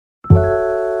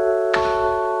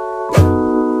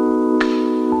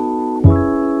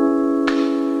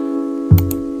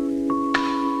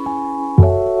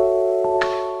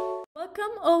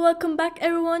welcome back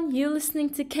everyone. You're listening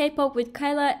to K-pop with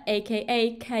Kyla,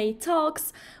 aka K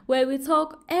Talks, where we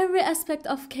talk every aspect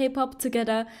of K-pop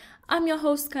together. I'm your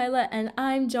host Kyla and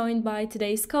I'm joined by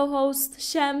today's co-host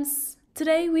Shams.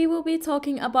 Today we will be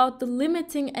talking about the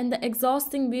limiting and the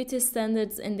exhausting beauty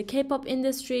standards in the K-pop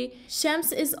industry.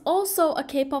 Shams is also a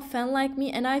K-pop fan like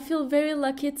me and I feel very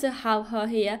lucky to have her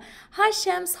here. Hi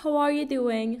Shams, how are you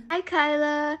doing? Hi,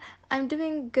 Kyla. I'm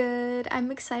doing good.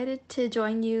 I'm excited to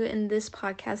join you in this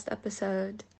podcast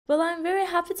episode. Well, I'm very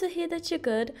happy to hear that you're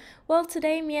good. Well,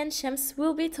 today me and Shams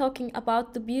will be talking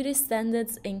about the beauty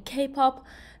standards in K-pop.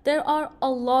 There are a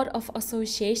lot of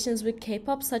associations with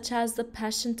K-pop, such as the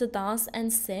passion to dance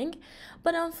and sing,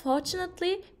 but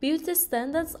unfortunately, beauty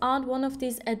standards aren't one of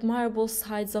these admirable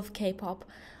sides of K-pop.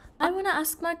 I want to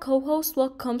ask my co-host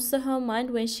what comes to her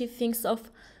mind when she thinks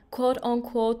of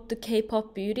quote-unquote the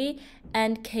K-pop beauty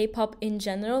and K-pop in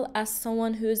general as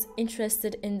someone who's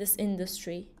interested in this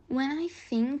industry. When I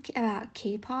think about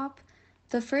K-pop,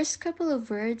 the first couple of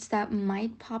words that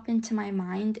might pop into my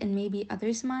mind and maybe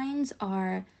others' minds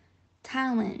are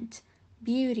talent,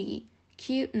 beauty,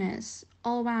 cuteness,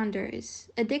 all-rounders,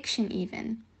 addiction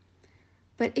even.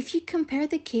 But if you compare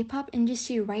the K-pop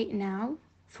industry right now,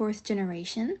 fourth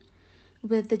generation,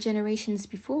 with the generations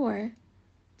before,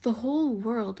 the whole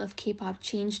world of K-pop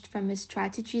changed from its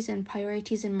strategies and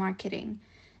priorities in marketing.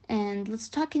 And let's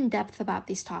talk in depth about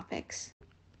these topics.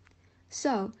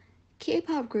 So,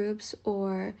 K-pop groups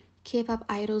or K-pop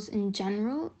idols in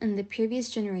general in the previous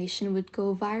generation would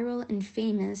go viral and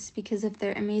famous because of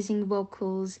their amazing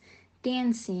vocals,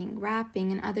 dancing,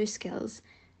 rapping, and other skills,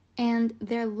 and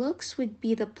their looks would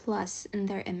be the plus in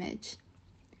their image.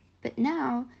 But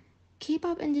now,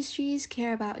 K-pop industries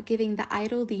care about giving the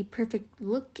idol the perfect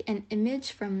look and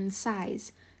image from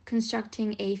size,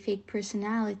 constructing a fake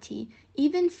personality,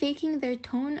 even faking their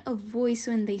tone of voice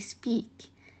when they speak,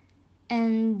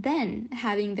 and then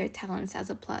having their talents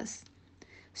as a plus.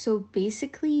 So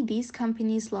basically, these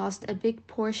companies lost a big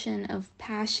portion of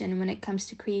passion when it comes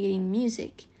to creating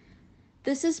music.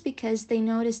 This is because they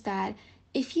noticed that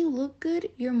if you look good,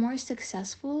 you're more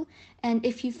successful, and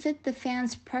if you fit the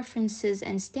fans' preferences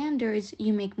and standards,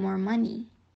 you make more money.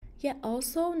 Yeah,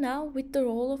 also now with the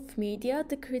role of media,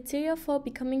 the criteria for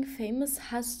becoming famous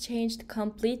has changed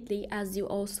completely, as you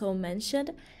also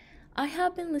mentioned. I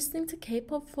have been listening to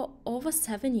K-pop for over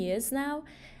 7 years now,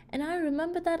 and I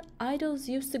remember that idols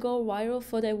used to go viral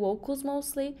for their vocals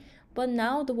mostly, but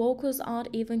now the vocals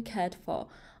aren't even cared for.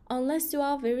 Unless you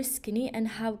are very skinny and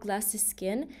have glassy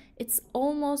skin, it's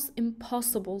almost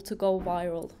impossible to go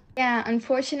viral. Yeah,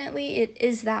 unfortunately, it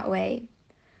is that way.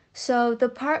 So, the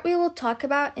part we will talk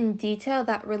about in detail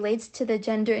that relates to the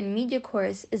gender and media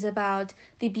course is about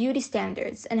the beauty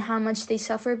standards and how much they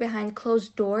suffer behind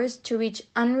closed doors to reach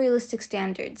unrealistic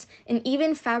standards and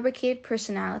even fabricate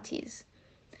personalities.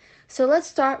 So, let's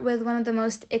start with one of the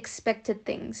most expected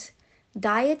things: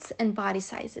 diets and body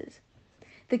sizes.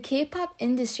 The K-pop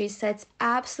industry sets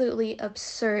absolutely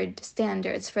absurd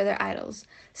standards for their idols,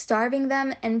 starving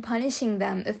them and punishing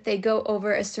them if they go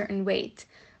over a certain weight,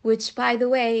 which, by the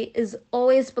way, is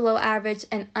always below average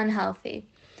and unhealthy.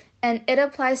 And it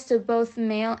applies to both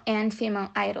male and female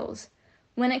idols.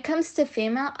 When it comes to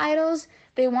female idols,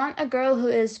 they want a girl who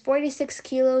is 46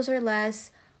 kilos or less,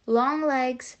 long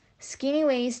legs, skinny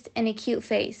waist, and a cute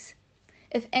face.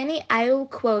 If any idol,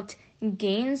 quote,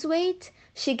 gains weight,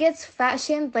 she gets fat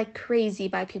shamed like crazy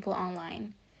by people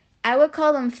online. I would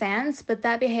call them fans, but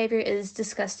that behavior is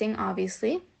disgusting,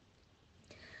 obviously.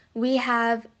 We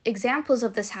have examples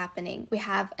of this happening. We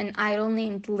have an idol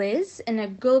named Liz and a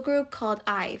girl group called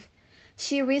IVE.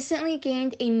 She recently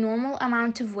gained a normal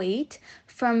amount of weight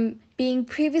from being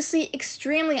previously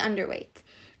extremely underweight.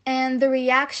 And the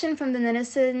reaction from the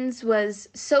netizens was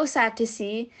so sad to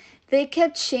see. They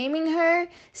kept shaming her,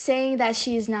 saying that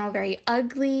she is now very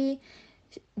ugly,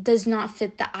 does not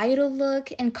fit the idol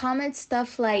look, and comments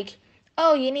stuff like,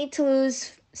 oh, you need to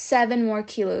lose 7 more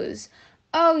kilos.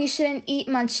 Oh, you shouldn't eat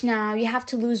much now, you have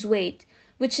to lose weight.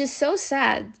 Which is so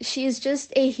sad. She is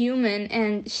just a human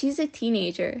and she's a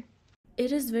teenager.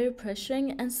 It is very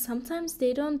pressuring, and sometimes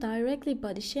they don't directly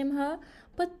body shame her,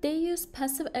 but they use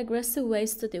passive aggressive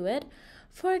ways to do it.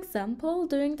 For example,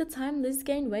 during the time Liz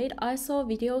gained weight, I saw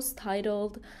videos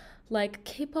titled like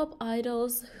K-pop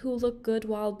idols who look good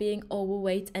while being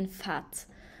overweight and fat.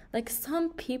 Like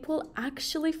some people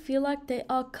actually feel like they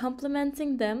are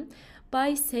complimenting them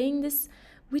by saying this,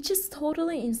 which is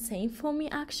totally insane for me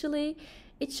actually.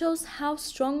 It shows how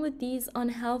strongly these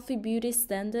unhealthy beauty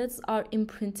standards are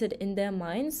imprinted in their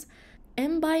minds.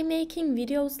 And by making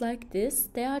videos like this,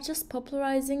 they are just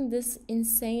popularizing this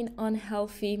insane,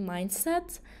 unhealthy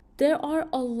mindset. There are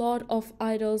a lot of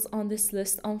idols on this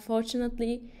list,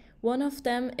 unfortunately. One of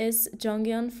them is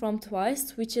Jonghyun from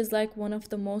Twice, which is like one of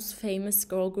the most famous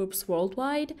girl groups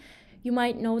worldwide. You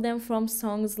might know them from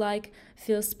songs like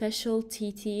Feel Special,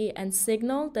 TT, and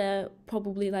Signal. They're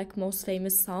probably like most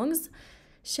famous songs.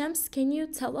 Shams, can you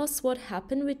tell us what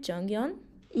happened with Jonghyun?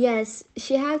 Yes,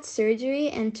 she had surgery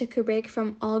and took a break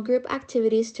from all group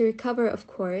activities to recover, of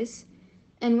course.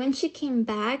 And when she came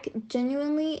back,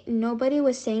 genuinely nobody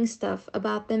was saying stuff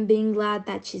about them being glad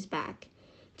that she's back.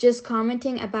 Just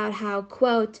commenting about how,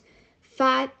 quote,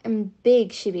 fat and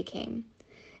big she became.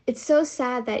 It's so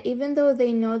sad that even though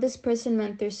they know this person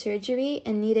went through surgery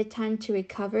and needed time to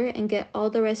recover and get all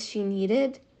the rest she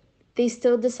needed, they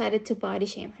still decided to body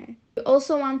shame her. We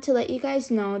also want to let you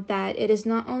guys know that it is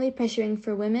not only pressuring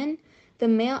for women, the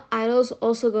male idols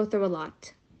also go through a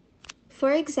lot.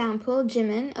 For example,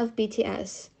 Jimin of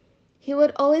BTS. He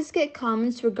would always get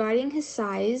comments regarding his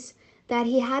size, that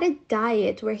he had a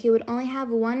diet where he would only have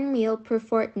one meal per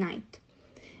fortnight.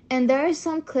 And there are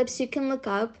some clips you can look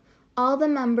up. All the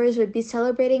members would be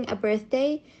celebrating a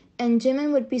birthday, and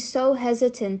Jimin would be so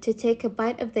hesitant to take a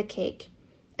bite of the cake,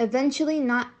 eventually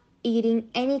not eating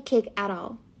any cake at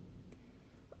all.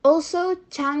 Also,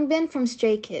 Changbin from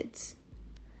Stray Kids.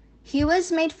 He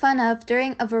was made fun of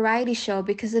during a variety show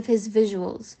because of his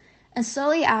visuals, and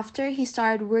slowly after he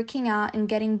started working out and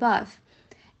getting buff.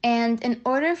 And in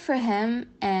order for him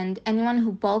and anyone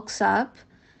who bulks up,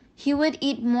 he would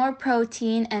eat more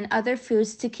protein and other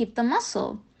foods to keep the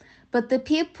muscle. But the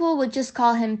people would just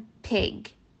call him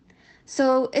Pig.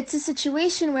 So it's a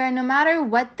situation where no matter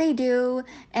what they do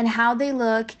and how they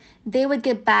look, they would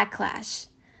get backlash.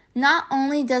 Not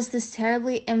only does this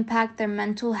terribly impact their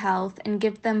mental health and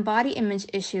give them body image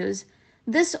issues,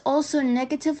 this also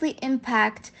negatively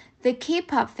impacts the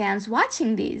K-pop fans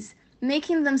watching these,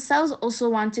 making themselves also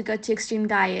want to go to extreme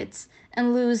diets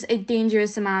and lose a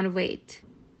dangerous amount of weight.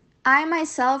 I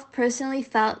myself personally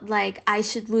felt like I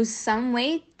should lose some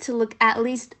weight to look at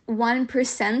least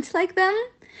 1% like them.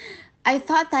 I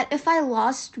thought that if I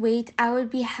lost weight, I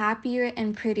would be happier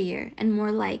and prettier and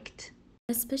more liked.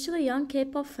 Especially young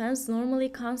K-pop fans normally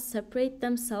can't separate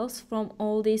themselves from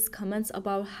all these comments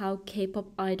about how K-pop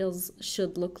idols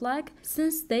should look like.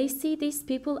 Since they see these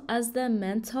people as their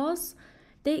mentors,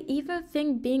 they even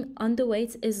think being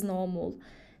underweight is normal.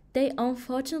 They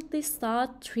unfortunately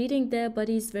start treating their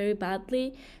bodies very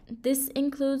badly. This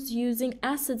includes using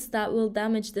acids that will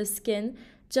damage the skin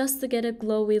just to get a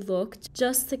glowy look,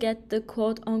 just to get the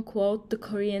quote-unquote the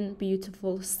Korean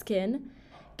beautiful skin.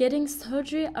 Getting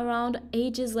surgery around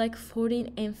ages like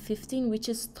 14 and 15, which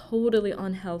is totally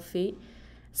unhealthy.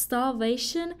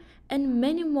 Starvation, and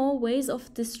many more ways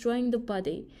of destroying the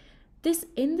body. This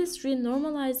industry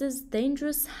normalizes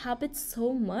dangerous habits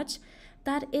so much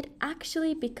that it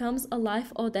actually becomes a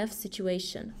life or death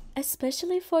situation.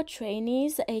 Especially for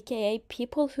trainees, aka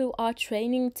people who are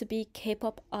training to be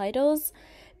K-pop idols,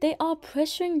 they are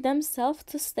pressuring themselves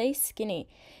to stay skinny.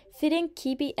 Fitting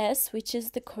KBS, which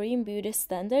is the Korean beauty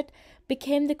standard,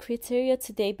 became the criteria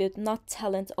to debut, not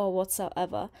talent or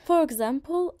whatsoever. For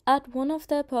example, at one of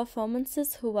their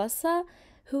performances, Hwasa,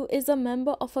 who is a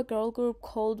member of a girl group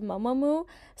called Mamamoo,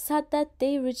 said that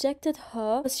they rejected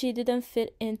her because she didn't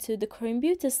fit into the Korean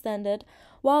beauty standard,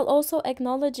 while also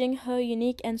acknowledging her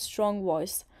unique and strong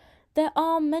voice. There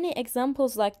are many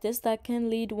examples like this that can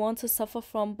lead one to suffer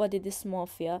from body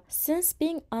dysmorphia. Since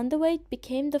being underweight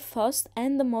became the first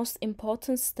and the most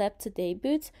important step to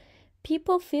debut,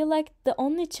 people feel like the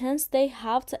only chance they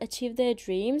have to achieve their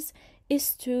dreams is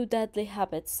through deadly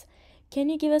habits. Can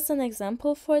you give us an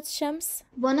example for it, Shams?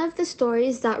 One of the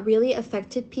stories that really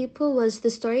affected people was the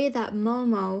story that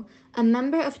Momo, a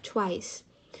member of Twice,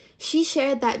 she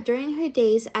shared that during her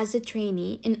days as a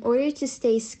trainee, in order to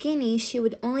stay skinny, she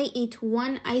would only eat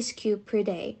one ice cube per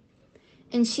day.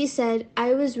 And she said,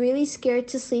 I was really scared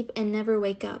to sleep and never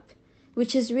wake up,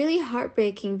 which is really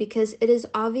heartbreaking because it is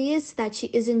obvious that she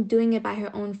isn't doing it by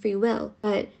her own free will,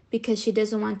 but because she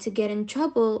doesn't want to get in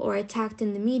trouble or attacked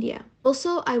in the media.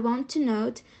 Also, I want to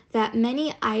note that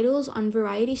many idols on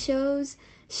variety shows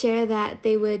share that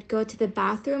they would go to the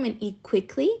bathroom and eat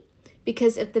quickly,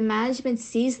 because if the management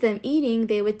sees them eating,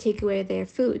 they would take away their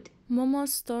food.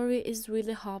 Momo's story is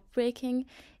really heartbreaking.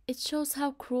 It shows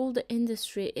how cruel the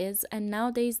industry is, and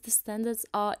nowadays the standards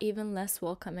are even less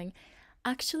welcoming.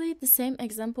 Actually, the same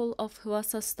example of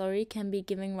Hwasa's story can be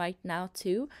given right now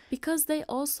too, because they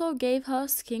also gave her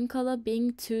skin color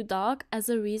being too dark as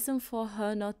a reason for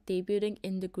her not debuting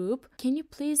in the group. Can you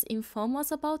please inform us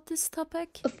about this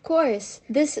topic? Of course,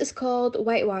 this is called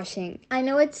whitewashing. I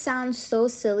know it sounds so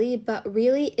silly, but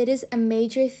really it is a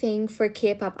major thing for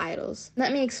K-pop idols.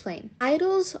 Let me explain.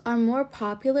 Idols are more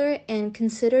popular and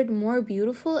considered more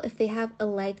beautiful if they have a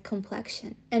light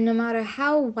complexion. And no matter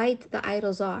how white the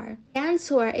idols are, fans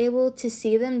who are able to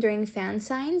see them during fan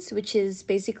signs, which is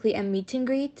basically a meet and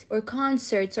greet, or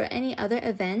concerts or any other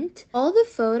event, all the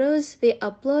photos they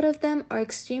upload of them are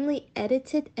extremely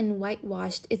edited and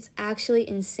whitewashed. It's actually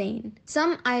insane.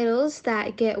 Some idols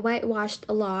that get whitewashed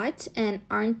a lot and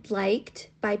aren't liked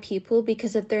by people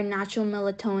because of their natural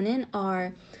melatonin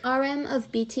are RM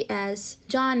of BTS,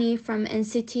 Johnny from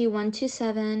NCT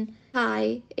 127,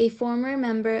 Kai, a former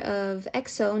member of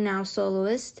EXO, now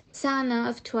soloist, Sana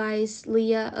of Twice,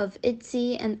 Leah of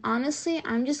ITZY, and honestly,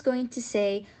 I'm just going to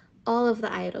say all of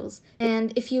the idols.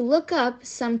 And if you look up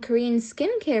some Korean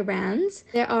skincare brands,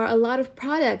 there are a lot of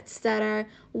products that are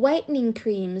whitening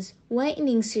creams,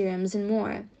 whitening serums, and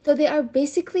more. So they are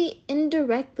basically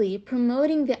indirectly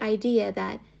promoting the idea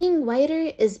that being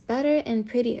whiter is better and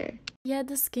prettier. Yeah,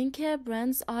 the skincare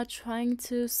brands are trying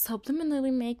to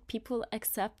subliminally make people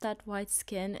accept that white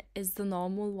skin is the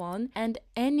normal one and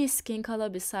any skin color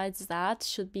besides that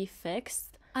should be fixed.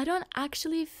 I don't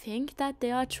actually think that they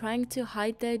are trying to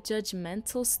hide their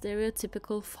judgmental,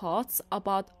 stereotypical thoughts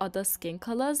about other skin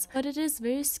colors, but it is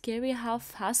very scary how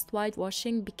fast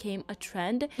whitewashing became a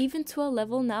trend, even to a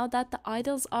level now that the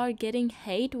idols are getting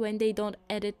hate when they don't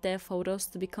edit their photos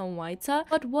to become whiter.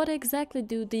 But what exactly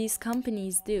do these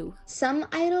companies do? Some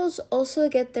idols also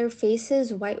get their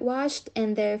faces whitewashed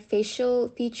and their facial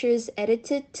features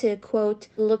edited to, quote,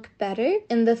 look better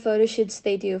in the photo shoots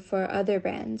they do for other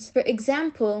brands. For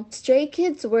example, Stray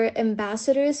Kids were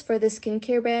ambassadors for the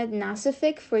skincare brand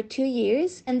Nasific for 2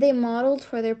 years, and they modeled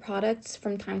for their products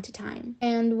from time to time.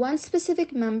 And one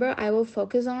specific member I will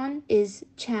focus on is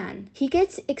Chan. He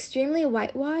gets extremely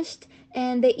whitewashed,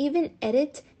 and they even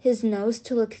edit his nose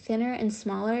to look thinner and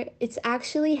smaller. It's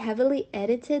actually heavily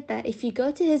edited that if you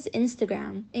go to his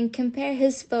Instagram and compare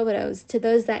his photos to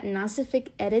those that Nasific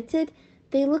edited,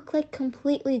 they look like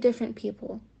completely different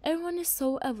people. Everyone is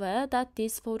so aware that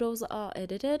these photos are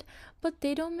edited, but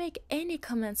they don't make any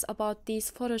comments about these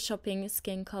photoshopping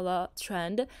skin color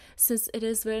trend since it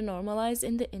is very normalized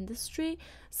in the industry.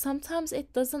 Sometimes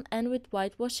it doesn't end with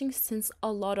whitewashing since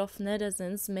a lot of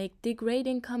netizens make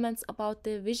degrading comments about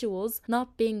their visuals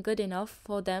not being good enough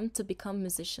for them to become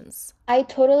musicians. I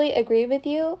totally agree with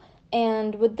you.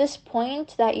 And with this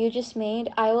point that you just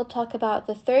made, I will talk about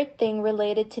the third thing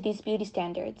related to these beauty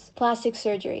standards, plastic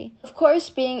surgery. Of course,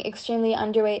 being extremely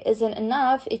underweight isn't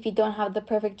enough if you don't have the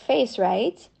perfect face,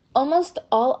 right? Almost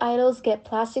all idols get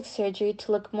plastic surgery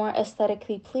to look more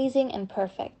aesthetically pleasing and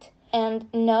perfect. And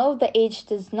no, the age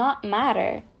does not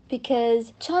matter,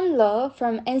 because Chunlo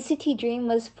from NCT Dream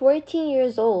was 14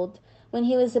 years old when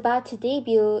he was about to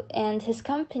debut, and his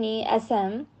company,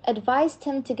 SM, advised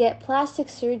him to get plastic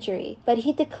surgery, but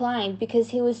he declined because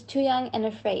he was too young and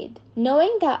afraid.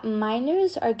 Knowing that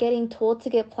minors are getting told to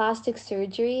get plastic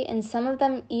surgery and some of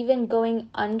them even going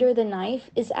under the knife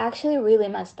is actually really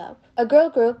messed up. A girl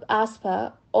group,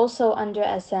 aespa, also under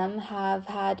SM, have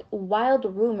had wild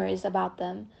rumors about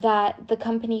them that the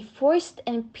company forced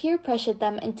and peer pressured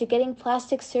them into getting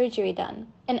plastic surgery done.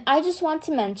 And I just want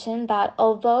to mention that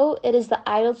although it is the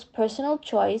idol's personal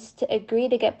choice to agree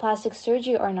to get plastic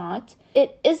surgery or not,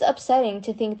 it is upsetting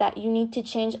to think that you need to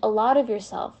change a lot of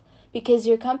yourself because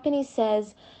your company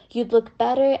says you'd look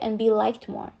better and be liked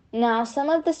more. Now, some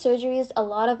of the surgeries a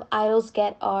lot of idols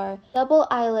get are double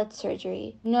eyelid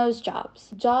surgery, nose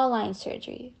jobs, jawline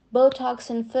surgery, Botox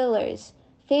and fillers,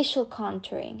 facial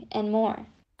contouring, and more.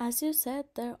 As you said,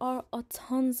 there are a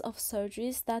tons of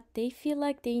surgeries that they feel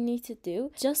like they need to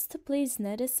do just to please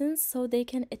netizens so they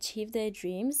can achieve their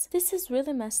dreams. This is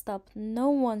really messed up. No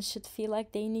one should feel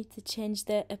like they need to change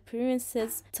their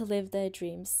appearances to live their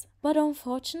dreams. But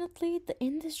unfortunately, the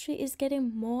industry is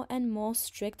getting more and more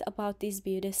strict about these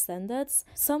beauty standards.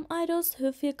 Some idols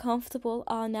who feel comfortable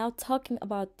are now talking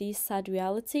about these sad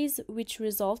realities, which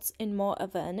results in more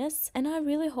awareness. And I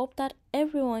really hope that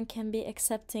everyone can be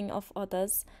accepting of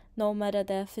others, no matter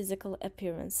their physical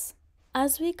appearance.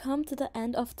 As we come to the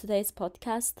end of today's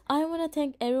podcast, I want to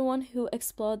thank everyone who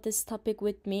explored this topic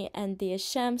with me and dear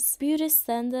Shams. Beauty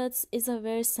standards is a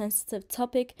very sensitive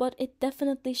topic, but it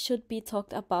definitely should be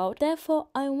talked about. Therefore,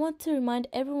 I want to remind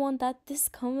everyone that this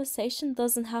conversation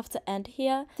doesn't have to end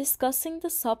here. Discussing the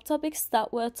subtopics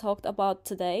that were talked about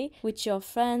today with your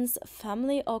friends,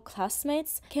 family, or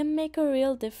classmates can make a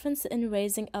real difference in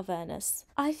raising awareness.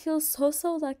 I feel so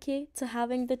lucky to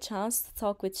having the chance to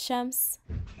talk with Shams.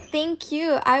 Thank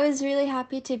you. I was really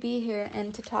happy to be here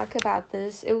and to talk about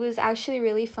this. It was actually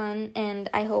really fun, and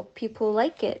I hope people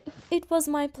like it. It was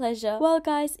my pleasure. Well,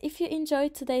 guys, if you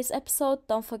enjoyed today's episode,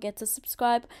 don't forget to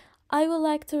subscribe. I would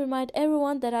like to remind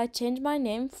everyone that I changed my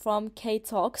name from K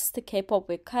Talks to K-pop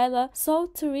with Kyla. So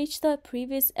to reach the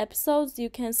previous episodes, you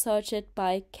can search it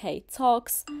by K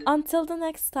Talks. Until the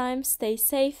next time, stay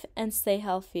safe and stay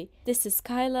healthy. This is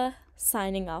Kyla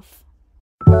signing off.